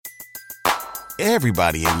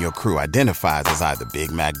Everybody in your crew identifies as either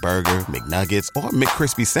Big Mac Burger, McNuggets, or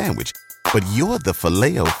McCrispy Sandwich. But you're the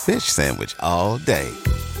Filet-O-Fish Sandwich all day.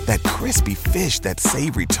 That crispy fish, that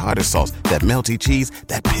savory tartar sauce, that melty cheese,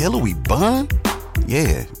 that pillowy bun.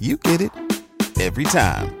 Yeah, you get it. Every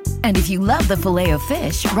time. And if you love the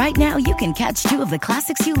Filet-O-Fish, right now you can catch two of the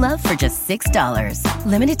classics you love for just $6.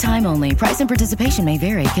 Limited time only. Price and participation may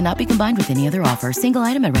vary. Cannot be combined with any other offer. Single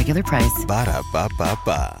item at regular price.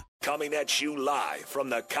 Ba-da-ba-ba-ba. Coming at you live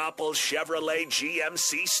from the Coppel Chevrolet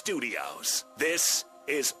GMC studios. This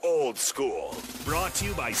is Old School. Brought to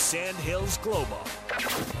you by Sandhills Global.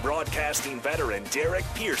 Broadcasting veteran Derek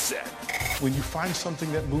Pearson. When you find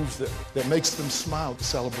something that moves them, that makes them smile,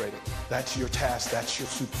 celebrate it. That's your task. That's your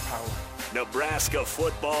superpower. Nebraska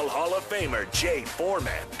Football Hall of Famer Jay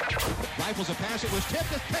Foreman. Rifles a pass. It was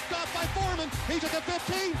tipped. It's picked up by Foreman. He's at the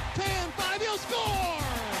 15, 10, 5. He'll score!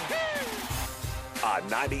 On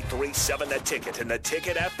 93.7 The Ticket and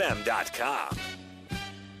theticketfm.com.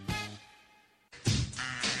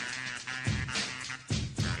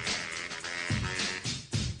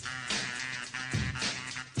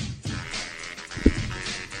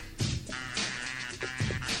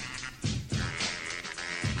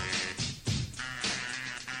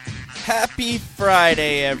 Happy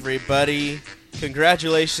Friday, everybody.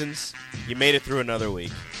 Congratulations. You made it through another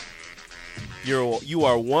week. You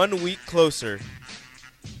are 1 week closer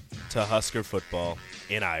to Husker football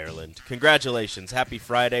in Ireland. Congratulations. Happy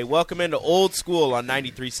Friday. Welcome into Old School on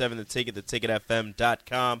 93.7 The Ticket,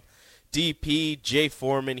 theticketfm.com. DP, Jay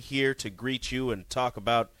Foreman here to greet you and talk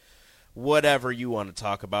about whatever you want to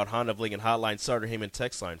talk about. Honda of Lincoln Hotline, Starter Heyman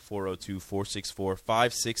text line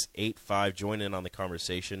 402-464-5685. Join in on the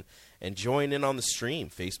conversation and join in on the stream.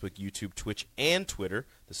 Facebook, YouTube, Twitch, and Twitter.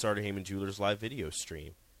 The Starter Heyman Jewelers live video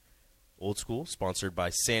stream. Old School, sponsored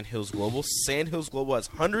by Sandhills Global. Sandhills Global has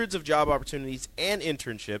hundreds of job opportunities and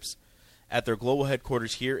internships at their global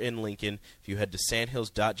headquarters here in Lincoln. If you head to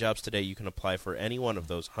sandhills.jobs today, you can apply for any one of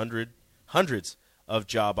those hundreds of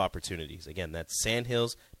job opportunities. Again, that's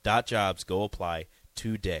sandhills.jobs. Go apply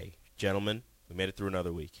today. Gentlemen, we made it through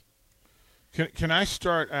another week. Can I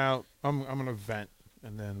start out? I'm going to vent,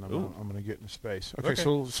 and then I'm going to get into space. Okay.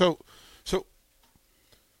 So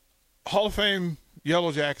Hall of Fame,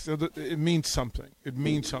 Yellow Jackets, it means something. It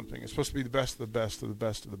means something. It's supposed to be the best of the best of the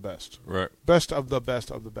best of the best. Right. Best of the best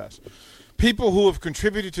of the best. People who have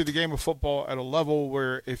contributed to the game of football at a level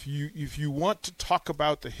where if you want to talk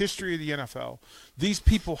about the history of the NFL, these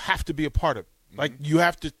people have to be a part of it. Like, you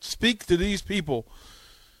have to speak to these people.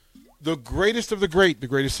 The greatest of the great, the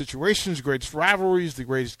greatest situations, the greatest rivalries, the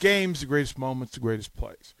greatest games, the greatest moments, the greatest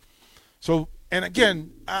plays. So, and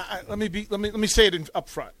again, let me say it up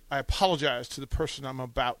front. I apologize to the person I'm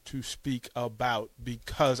about to speak about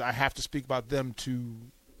because I have to speak about them to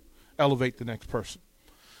elevate the next person.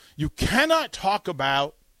 You cannot talk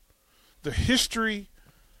about the history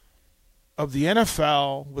of the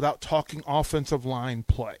NFL without talking offensive line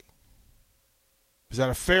play. Is that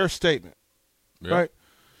a fair statement? Yeah. Right?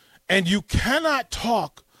 And you cannot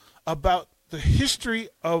talk about the history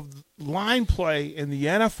of line play in the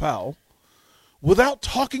NFL without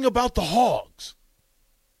talking about the Hogs.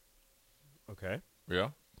 Okay. Yeah.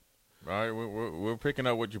 All right, we're picking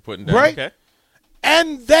up what you're putting down. Right? Okay.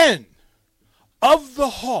 And then, of the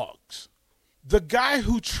Hogs, the guy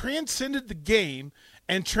who transcended the game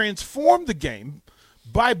and transformed the game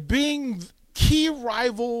by being key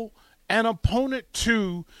rival and opponent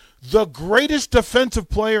to the greatest defensive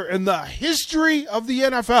player in the history of the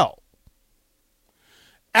NFL.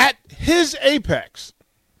 At his apex,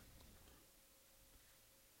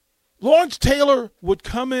 Lawrence Taylor would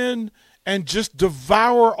come in and just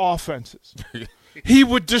devour offenses. He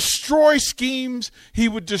would destroy schemes. He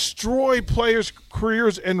would destroy players'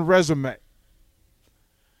 careers and resume.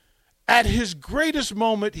 At his greatest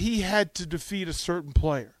moment, he had to defeat a certain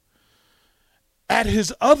player. At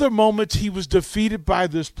his other moments, he was defeated by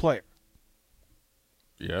this player.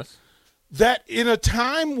 Yes. That in a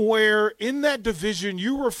time where in that division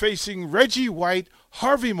you were facing Reggie White,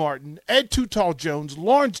 Harvey Martin, Ed Too Tall Jones,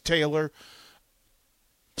 Lawrence Taylor,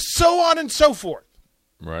 so on and so forth.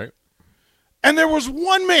 Right. And there was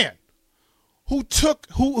one man who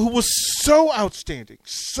was so outstanding,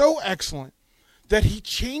 so excellent, that he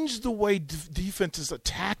changed the way defenses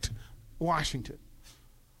attacked Washington.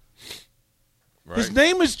 Right. His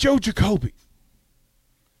name is Joe Jacoby.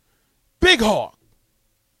 Big Hog.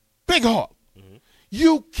 Big Hog. Mm-hmm.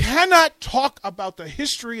 You cannot talk about the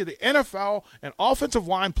history of the NFL and offensive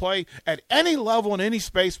line play at any level in any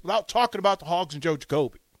space without talking about the Hogs and Joe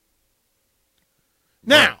Jacoby.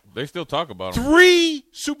 Now, they still talk about him. 3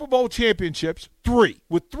 Super Bowl championships,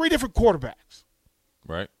 with 3 different quarterbacks.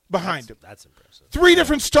 Right. behind him. That's impressive. 3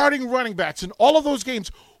 different starting running backs in all of those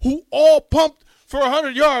games who all pumped for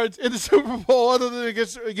 100 yards in the Super Bowl other than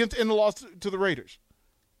against in the loss to the Raiders.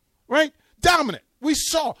 Right? Dominant. We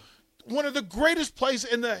saw one of the greatest plays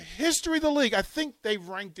in the history of the league. I think they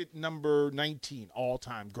ranked it number 19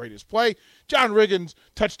 all-time greatest play. John Riggins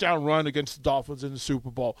touchdown run against the Dolphins in the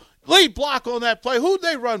Super Bowl. Lead block on that play. Who'd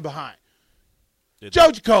they run behind?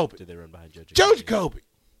 Joe Jacoby. Did they run behind Joe Jacoby? Joe Jacoby.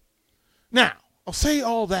 Now, I'll say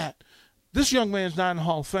all that. This young man's not in the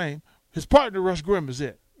Hall of Fame. His partner, Russ Grimm, is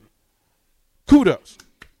in. Kudos.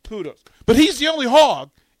 But he's the only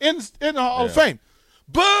hog in the Hall of Fame.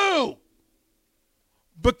 Boo!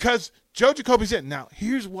 Because Joe Jacoby's in. Now,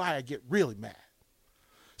 here's why I get really mad.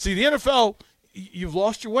 See, the NFL, you've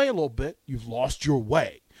lost your way a little bit. You've lost your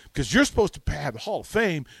way. Because you're supposed to have the Hall of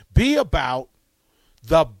Fame be about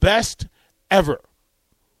the best ever.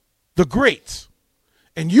 The greats.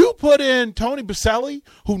 And you put in Tony Boselli,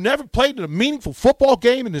 who never played in a meaningful football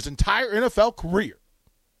game in his entire NFL career.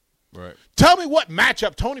 Right. Tell me what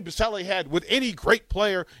matchup Tony Boselli had with any great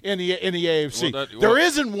player in the AFC. There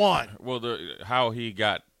isn't one. Well, how he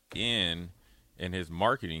got in his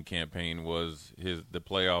marketing campaign was the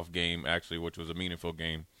playoff game, actually, which was a meaningful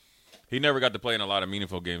game. He never got to play in a lot of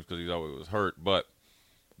meaningful games because he always was hurt, but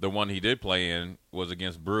the one he did play in was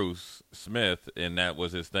against Bruce Smith, and that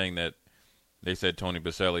was his thing that they said Tony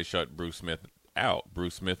Boselli shut Bruce Smith out.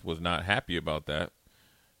 Bruce Smith was not happy about that.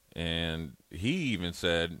 And he even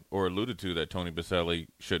said or alluded to that Tony Boselli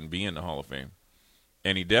shouldn't be in the Hall of Fame.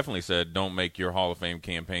 And he definitely said, don't make your Hall of Fame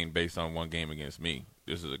campaign based on one game against me.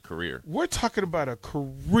 This is a career. We're talking about a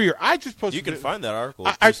career. I just posted. You can find that article.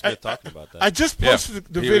 Smith talking about that. I just posted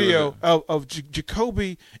the video of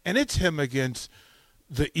Jacoby, and it's him against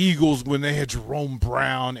the Eagles when they had Jerome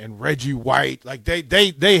Brown and Reggie White. Like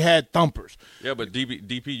they had thumpers. Yeah, but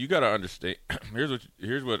DP, you got to understand.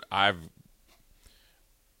 Here's what I've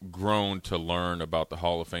grown to learn about the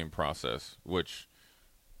Hall of Fame process, which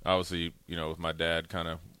obviously, with my dad kind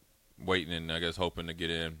of waiting and I guess hoping to get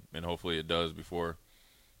in, and hopefully it does before,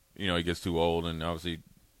 he gets too old, and obviously,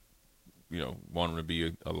 wanting to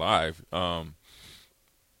be alive,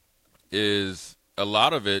 is a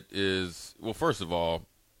lot of it is, well, first of all,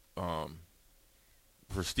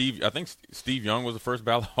 for Steve, I think Steve Young was the first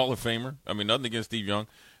ballot Hall of Famer. I mean, nothing against Steve Young.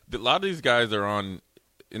 A lot of these guys are on,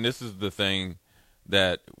 and this is the thing,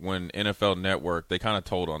 that when NFL Network, they kind of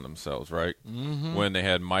told on themselves, right? Mm-hmm. When they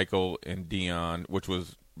had Michael and Dion, which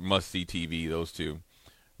was must-see TV, those two.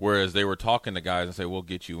 Whereas they were talking to guys and say, we'll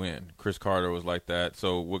get you in. Chris Carter was like that.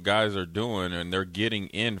 So what guys are doing, and they're getting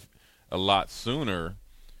in a lot sooner,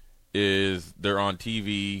 is they're on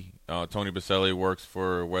TV. Tony Boselli works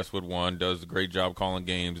for Westwood One, does a great job calling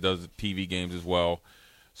games, does TV games as well.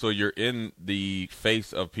 So you're in the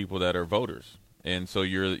face of people that are voters. And so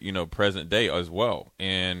you're, present day as well.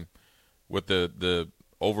 And with the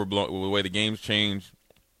overblown, the way the games change,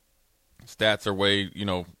 stats are way,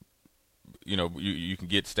 you can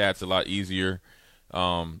get stats a lot easier.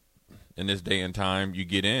 In this day and time, you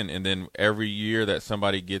get in, and then every year that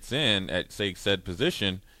somebody gets in at, say, said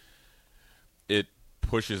position, it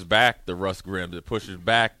pushes back the Russ Grimm. It pushes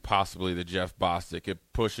back possibly the Jeff Bostic. It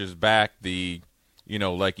pushes back the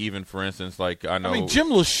like even for instance, like I mean Jim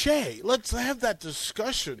Lachey. Let's have that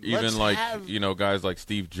discussion. Even guys like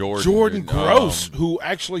Steve Jordan Gross, who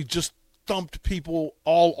actually just thumped people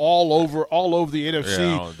all over the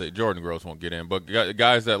NFC. Yeah, Jordan Gross won't get in, but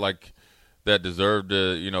guys that deserve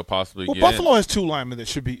to possibly get Buffalo in. has 2 linemen that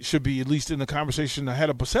should be at least in the conversation ahead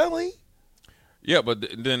of Boselli. Yeah, but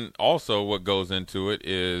then also what goes into it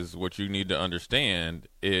is what you need to understand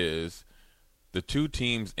is the 2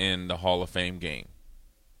 teams in the Hall of Fame game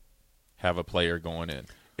have a player going in.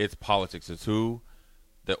 It's politics. It's who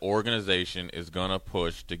the organization is going to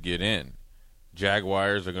push to get in.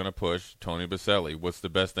 Jaguars are going to push Tony Boselli. What's the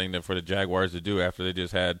best thing for the Jaguars to do after they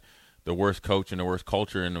just had the worst coach and the worst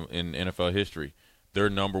culture in NFL history? Their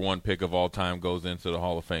number 1 pick of all time goes into the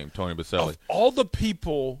Hall of Fame, Tony Boselli. Of all the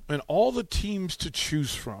people and all the teams to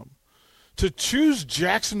choose from, to choose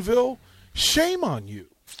Jacksonville, shame on you.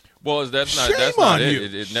 Well, that's not it. Shame on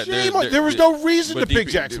you. There was no reason to pick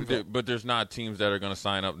Jacksonville. But there's not teams that are going to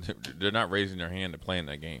sign up. They're not raising their hand to play in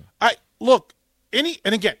that game. Any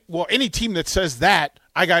team that says that,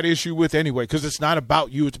 I got issue with anyway, because it's not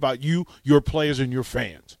about you. It's about you, your players, and your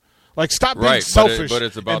fans. Like, stop being selfish. But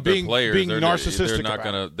it's about being, their players. Being narcissistic. They're not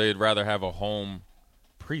going to. They'd rather have a home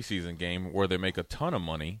preseason game where they make a ton of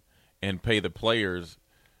money and pay the players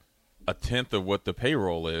a tenth of what the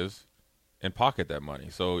payroll is and pocket that money.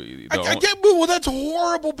 So I get, well, that's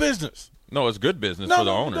horrible business. No, it's good business for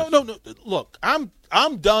the owners. No. Look,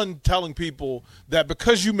 I'm done telling people that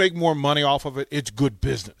because you make more money off of it, it's good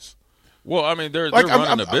business. Well, I mean, they're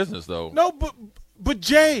running a business, though. No, but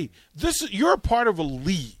Jay, you're a part of a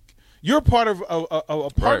league. You're a part of a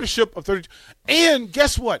partnership of 30. And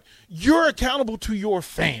guess what? You're accountable to your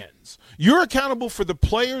fans. You're accountable for the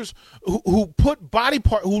players who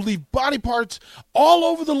leave body parts all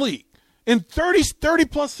over the league. In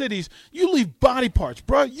 30-plus cities, you leave body parts,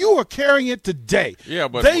 bro. You are carrying it today. Yeah,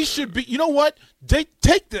 but they should be. You know what? They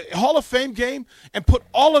take the Hall of Fame game and put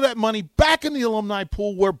all of that money back in the alumni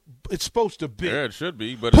pool where it's supposed to be. Yeah, it should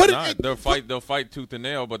be, but it's not. They'll fight tooth and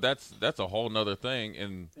nail, but that's a whole nother thing.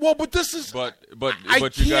 And but this is. But I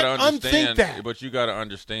you got to understand. That. But you got to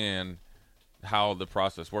understand how the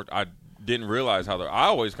process worked. I didn't realize how. I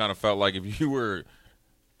always kind of felt like if you were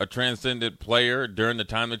a transcendent player during the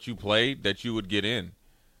time that you played, that you would get in.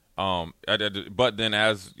 But then,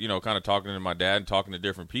 as you know, kind of talking to my dad and talking to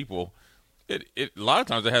different people, it a lot of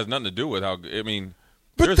times it has nothing to do with how. I mean,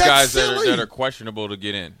 but there's guys that are questionable to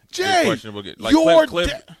get in. Jay, questionable to get, like your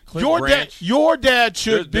dad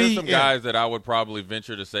should be. There's some guys that I would probably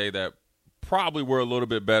venture to say that probably were a little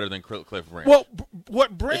bit better than Cliff Branch. Well,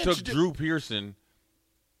 what Branch it took Drew Pearson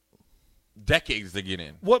decades to get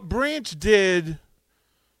in. What Branch did.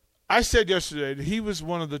 I said yesterday that he was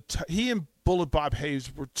one of the he and Bullet Bob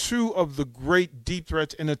Hayes were two of the great deep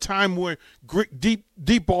threats in a time where deep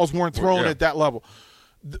balls weren't thrown at that level.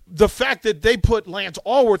 The fact that they put Lance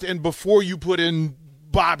Allworth in before you put in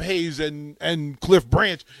Bob Hayes and Cliff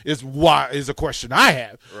Branch is a question I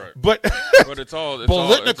have. Right. But it's all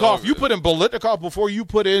Bolitnikov. You put in Bolitnikov before you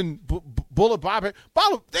put in Bullet Bob Hayes.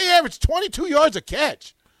 They averaged 22 yards a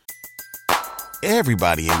catch.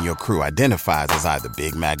 Everybody in your crew identifies as either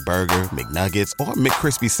Big Mac Burger, McNuggets, or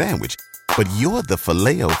McCrispy Sandwich. But you're the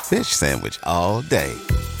Filet-O-Fish Sandwich all day.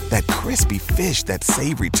 That crispy fish, that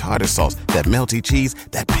savory tartar sauce, that melty cheese,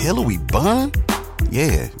 that pillowy bun.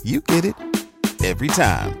 Yeah, you get it. Every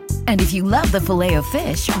time. And if you love the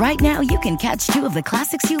Filet-O-Fish, right now you can catch two of the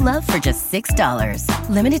classics you love for just $6.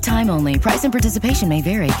 Limited time only. Price and participation may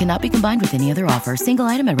vary. Cannot be combined with any other offer. Single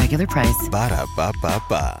item at regular price.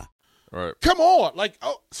 Ba-da-ba-ba-ba. Right. Come on.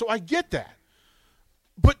 So I get that.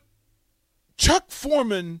 But Chuck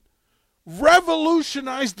Foreman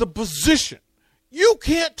revolutionized the position. You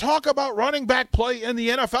can't talk about running back play in the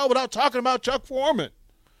NFL without talking about Chuck Foreman.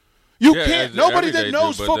 You can't. Nobody that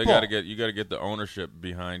knows football. You got to get the ownership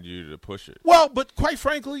behind you to push it. Well, but quite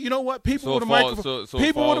frankly, you know what? People with a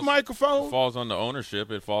microphone. It falls on the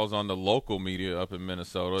ownership. It falls on the local media up in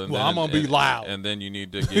Minnesota. And I'm gonna be loud. And then you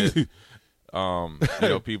need to get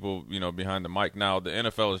people behind the mic. Now the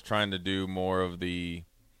NFL is trying to do more of the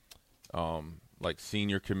like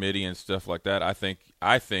senior committee and stuff like that. I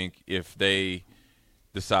think if they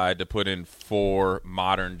decide to put in 4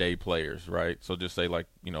 modern day players, right? So just say like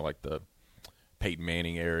the Peyton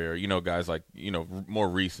Manning area, or guys like more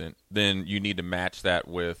recent, then you need to match that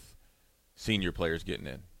with senior players getting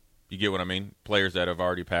in. You get what I mean? Players that have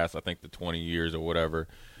already passed, I think, the 20 years or whatever.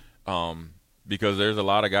 Because there's a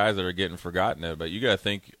lot of guys that are getting forgotten there. But you got to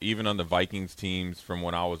think, even on the Vikings teams from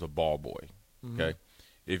when I was a ball boy, okay?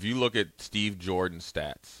 If you look at Steve Jordan's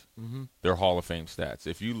stats, they're Hall of Fame stats.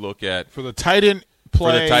 If you look at for the tight end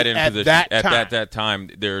play at position, that time,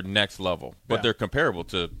 they're next level. But they're comparable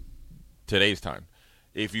to today's time.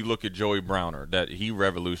 If you look at Joey Browner, that he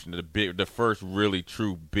revolutionized the first really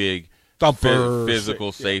true big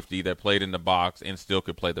physical safety that played in the box and still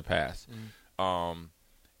could play the pass. Then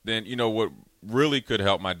what really could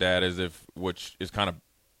help my dad which is kind of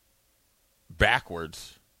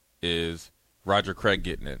backwards, is Roger Craig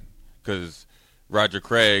getting in, because Roger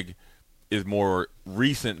Craig is more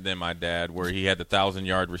recent than my dad, where he had the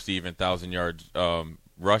 1,000-yard receiving, 1,000 yards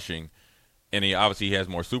rushing, and he obviously has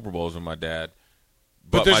more Super Bowls than my dad.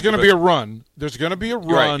 But there's going to be a run. There's going to be a run.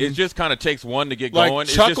 Right. It just kind of takes one to get going.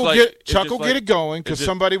 Chuck will get it going because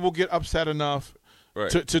somebody will get upset enough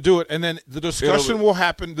to do it, and then the discussion will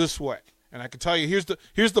happen this way. And I can tell you,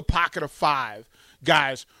 here's the pocket of 5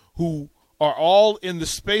 guys who are all in the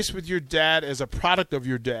space with your dad as a product of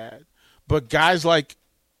your dad, but guys like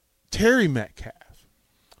Terry Metcalf.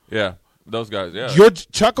 Yeah, those guys, yeah.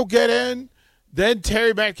 Chuck will get in, then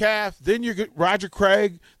Terry Metcalf, then you get Roger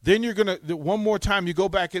Craig, then you're going to – one more time you go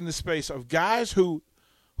back in the space of guys who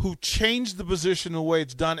changed the position the way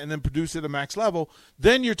it's done and then produce it at a max level.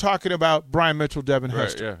 Then you're talking about Brian Mitchell, Devin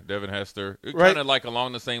Hester. Yeah, Devin Hester. Kind of like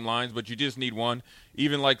along the same lines, but you just need one.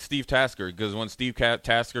 Even like Steve Tasker, because when Steve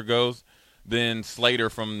Tasker goes – then Slater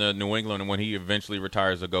from the New England, and when he eventually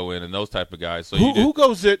retires, will go in, and those type of guys. So who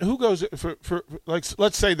goes it for like,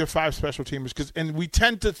 let's say they're 5 special teamers, and we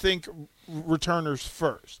tend to think returners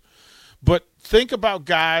first, but think about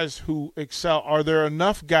guys who excel. Are there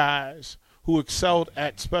enough guys who excelled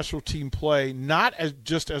at special team play, not as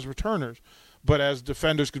just as returners, but as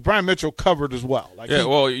defenders? Because Brian Mitchell covered as well.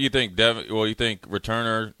 You think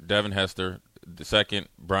returner Devin Hester, the second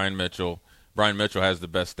Brian Mitchell. Brian Mitchell has the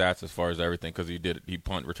best stats as far as everything because he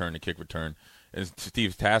punt return and kick return, and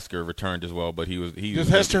Steve Tasker returned as well. But does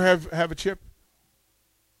Hester have a chip?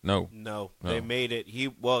 No, they made it.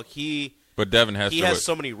 But Devin Hester, he has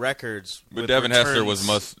so many records. But Devin Hester was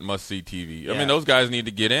must see TV. Yeah. I mean, those guys need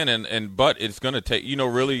to get in, but it's going to take.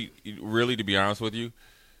 Really, to be honest with you,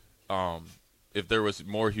 if there was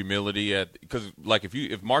more humility because like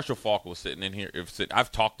if Marshall Faulk was sitting in here, I've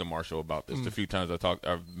talked to Marshall about this a few times.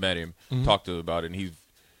 I've met him, talked to him about it, and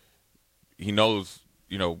he knows.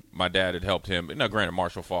 My dad had helped him. Now, granted,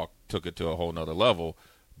 Marshall Faulk took it to a whole nother level,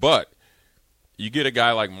 but you get a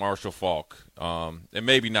guy like Marshall Faulk, and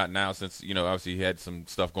maybe not now since obviously he had some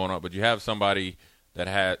stuff going on, but you have somebody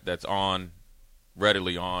that's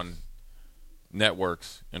readily on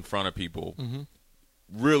networks in front of people,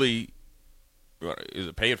 really. Is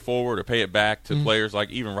it pay it forward or pay it back to players like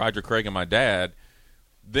even Roger Craig and my dad?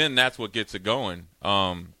 Then that's what gets it going.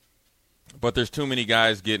 But there's too many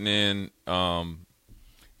guys getting in. But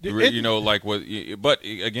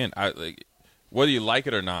again, whether you like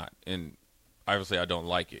it or not, and obviously I don't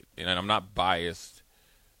like it, and I'm not biased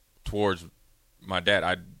towards my dad.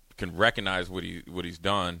 I can recognize what he's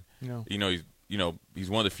done. No. He's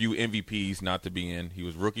one of the few MVPs not to be in. He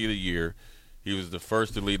was Rookie of the Year. He was the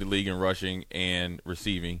first to lead the league in rushing and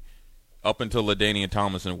receiving up until LaDainian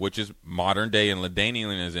Tomlinson, which is modern day, and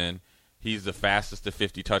LaDainian is in. He's the fastest to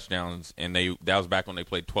 50 touchdowns, and that was back when they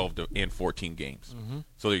played 12 and 14 games.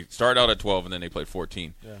 So they started out at 12, and then they played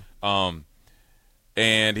 14. Yeah.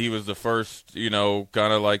 And he was the first,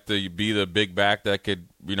 kind of like be the big back that could,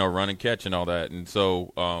 run and catch and all that. And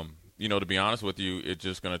so, to be honest with you, it's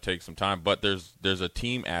just going to take some time. But there's a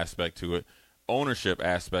team aspect to it, ownership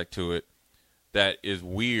aspect to it, that is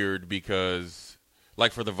weird because,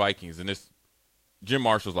 like for the Vikings, and Jim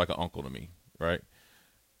Marshall's like an uncle to me, right?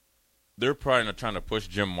 They're probably not trying to push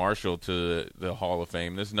Jim Marshall to the Hall of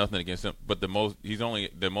Fame. There's nothing against him, but the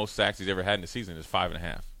most sacks he's ever had in the season is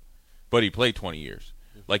 5.5. But he played 20 years.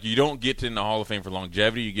 Like, you don't get in the Hall of Fame for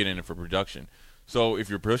longevity, you get in it for production. So if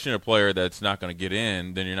you're pushing a player that's not going to get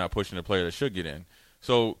in, then you're not pushing a player that should get in.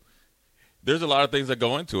 So there's a lot of things that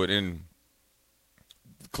go into it, and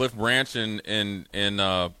Cliff Branch and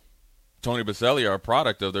Tony Boselli are a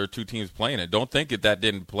product of their two teams playing it. Don't think that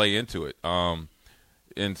didn't play into it.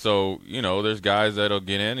 And so, there's guys that'll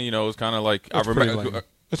get in. It's kind of like That's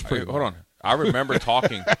pretty hold on. I remember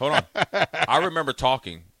talking. Hold on. I remember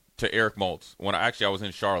talking to Eric Moulds when I was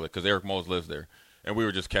in Charlotte because Eric Moulds lives there, and we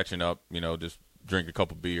were just catching up. Just drink a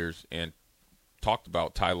couple beers and talked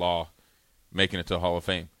about Ty Law making it to the Hall of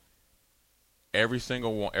Fame. Every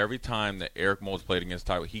time that Eric Moulds played against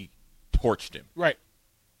Ty, he torched him. Right.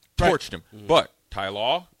 Torched him. But Ty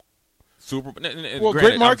Law,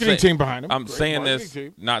 great marketing team behind him. I'm saying this,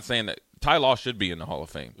 not saying that Ty Law should be in the Hall of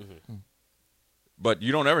Fame. But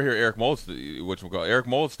you don't ever hear Eric Moulds, Eric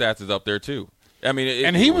Moulds' stats is up there too. I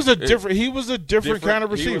mean, he was a different kind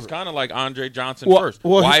of receiver. He was kind of like Andre Johnson first.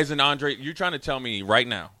 Why isn't Andre? You're trying to tell me right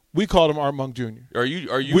now? We called him Art Monk Jr.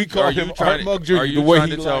 We called him Art Monk Jr. Are you trying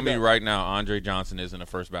to tell me right now Andre Johnson isn't a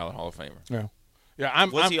first ballot Hall of Famer? Yeah.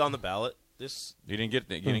 Was he on the ballot? He didn't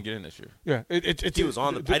get in this year. Yeah, he was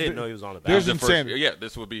on the. I didn't know he was on the ballot. There's insanity.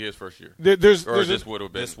 This would be his first year. This would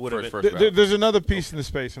have been first ballot. There's another piece in the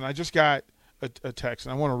space, and I just got a text,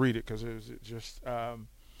 and I want to read it because it was just.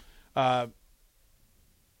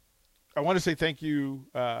 I want to say thank you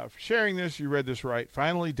for sharing this. You read this right.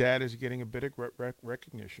 Finally, Dad is getting a bit of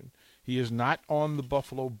recognition. He is not on the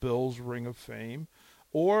Buffalo Bills Ring of Fame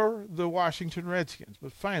or the Washington Redskins,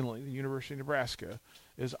 but finally, the University of Nebraska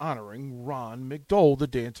is honoring Ron McDole, the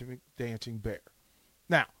dancing bear.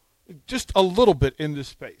 Now, just a little bit in this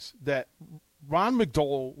space, that Ron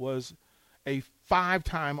McDole was a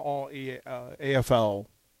 5-time All-AFL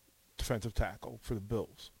defensive tackle for the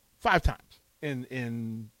Bills. 5 times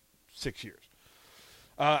in 6 years.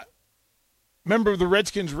 Member of the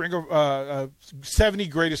Redskins Ring of 70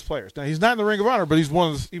 greatest players. Now, he's not in the Ring of Honor, but he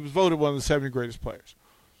was voted one of the 70 greatest players.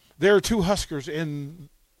 There are 2 Huskers in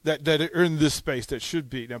that are in this space that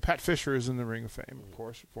should be. Now, Pat Fisher is in the Ring of Fame, of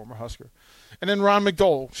course, former Husker. And then Ron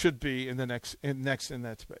McDole should be in the next in that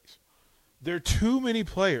space. There are too many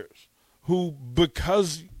players who,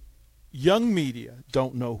 because young media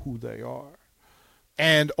don't know who they are.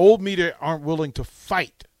 And old media aren't willing to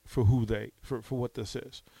fight for for what this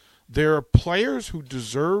is. There are players who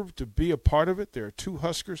deserve to be a part of it. There are two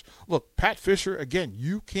Huskers. Look, Pat Fisher, again,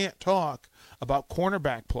 you can't talk about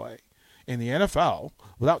cornerback play in the NFL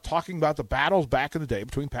without talking about the battles back in the day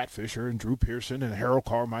between Pat Fisher and Drew Pearson and Harold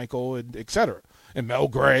Carmichael and et cetera, and Mel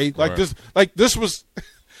Gray. This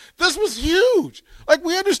was huge. Like,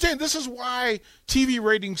 we understand this is why TV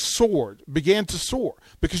ratings began to soar,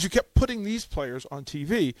 because you kept putting these players on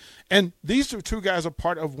TV. And these two guys are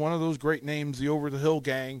part of one of those great names, the Over the Hill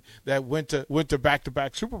gang, that went to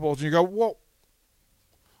back-to-back Super Bowls. And you go, well,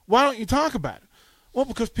 why don't you talk about it? Well,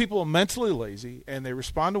 because people are mentally lazy and they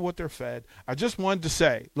respond to what they're fed. I just wanted to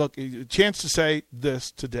say, look, a chance to say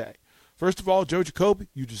this today. First of all, Joe Jacoby,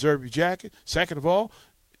 you deserve your jacket. Second of all,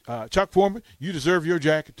 Chuck Foreman, you deserve your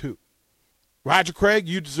jacket too. Roger Craig,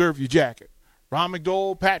 you deserve your jacket. Ron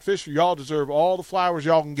McDowell, Pat Fisher, y'all deserve all the flowers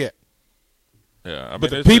y'all can get. Yeah, I mean, but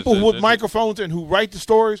the people with microphones and who write the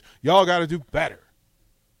stories, y'all got to do better.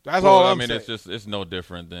 That's all I'm saying. It's no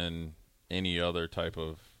different than any other type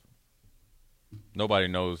of. Nobody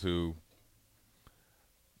knows who.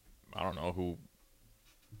 I don't know who.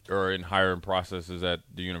 Or in hiring processes at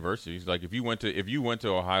the universities. Like if you went to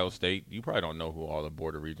Ohio State, you probably don't know who all the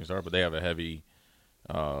board of regents are, but they have a heavy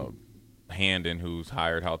hand in who's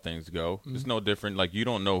hired, how things go. Mm-hmm. It's no different. Like you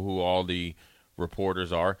don't know who all the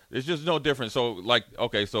reporters are. It's just no different. So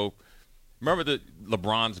remember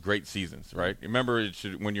LeBron's great seasons, right? Remember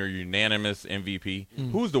when you're unanimous MVP,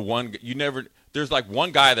 who's the one you never? There's like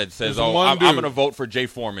one guy that says, I'm going to vote for Jay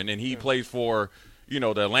Foreman, and he plays for the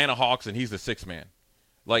Atlanta Hawks, and he's the sixth man.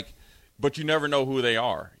 Like, but you never know who they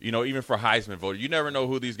are. Even for Heisman voter, you never know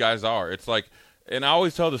who these guys are. It's like, and I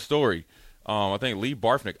always tell the story. I think Lee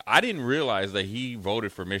Barfnick. I didn't realize that he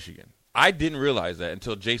voted for Michigan. I didn't realize that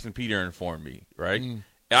until Jason Peter informed me. Right, and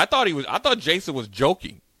I thought Jason was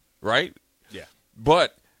joking. Right. Yeah.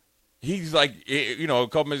 But he's like, a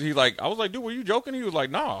couple minutes. He's like, I was like, dude, were you joking? He was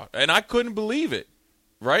like, nah, and I couldn't believe it.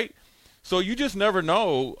 Right. So you just never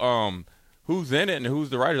know. Who's in it and who's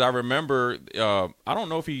the writers? I remember, I don't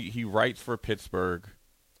know if he writes for Pittsburgh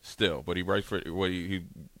still, but he wrote for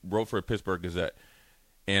a Pittsburgh Gazette.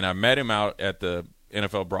 And I met him out at the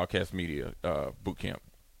NFL Broadcast Media boot camp.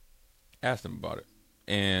 Asked him about it.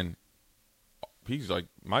 And he's like,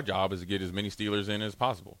 my job is to get as many Steelers in as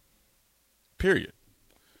possible. Period.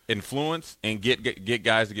 Influence and get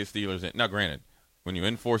guys to get Steelers in. Now, granted, when you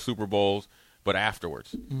win 4 Super Bowls, but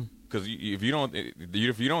afterwards. Because if you don't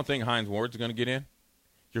think Hines Ward's going to get in,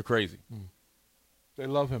 you're crazy. They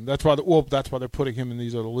love him. That's why they're putting him in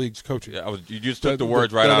these other leagues coaching. Yeah, you just took the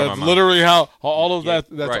words right out of my mouth. Literally how all of that.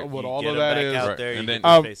 That's right. What all of that is. Out there, and then,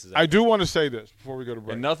 I do want to say this before we go to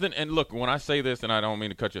break. And look, when I say this, and I don't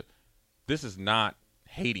mean to cut you, this is not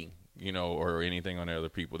hating. Or anything on other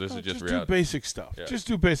people. This is just reality. Do basic stuff. Yeah. Just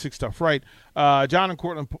do basic stuff, right? John and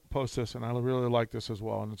Cortland post this, and I really like this as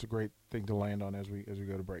well, and it's a great thing to land on as we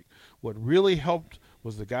go to break. What really helped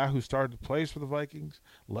was the guy who started the plays for the Vikings,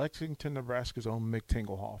 Lexington, Nebraska's own Mick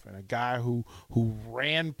Tinglehoff, and a guy who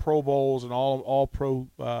ran Pro Bowls and all pro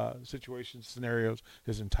situation scenarios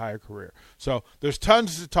his entire career. So there's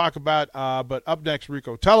tons to talk about, but up next,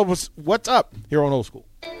 Rico, tell us what's up here on Old School.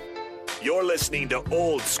 You're listening to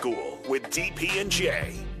Old School with DP and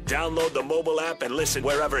J. Download the mobile app and listen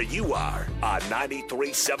wherever you are on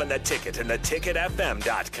 93.7 The Ticket and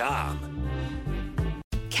theticketfm.com.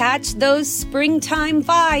 Catch those springtime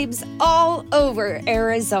vibes all over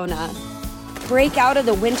Arizona. Break out of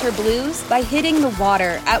the winter blues by hitting the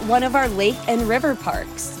water at one of our lake and river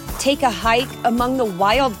parks. Take a hike among the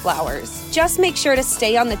wildflowers. Just make sure to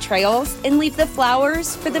stay on the trails and leave the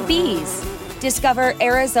flowers for the bees. Discover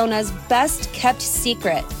Arizona's best-kept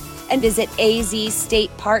secret and visit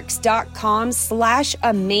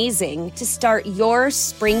azstateparks.com/amazing to start your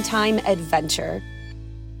springtime adventure.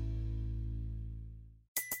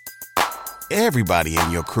 Everybody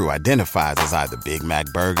in your crew identifies as either Big Mac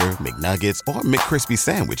Burger, McNuggets, or McCrispy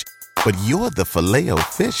Sandwich. But you're the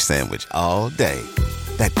Filet-O-Fish Sandwich all day.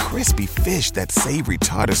 That crispy fish, that savory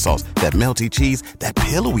tartar sauce, that melty cheese, that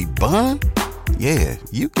pillowy bun. Yeah,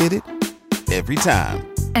 you get it. Every time.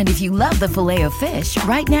 And if you love the Filet-O-Fish,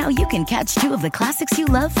 right now you can catch 2 of the classics you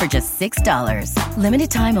love for just $6.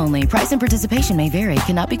 Limited time only. Price and participation may vary.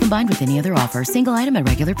 Cannot be combined with any other offer. Single item at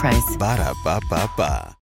regular price. Ba-da-ba-ba-ba.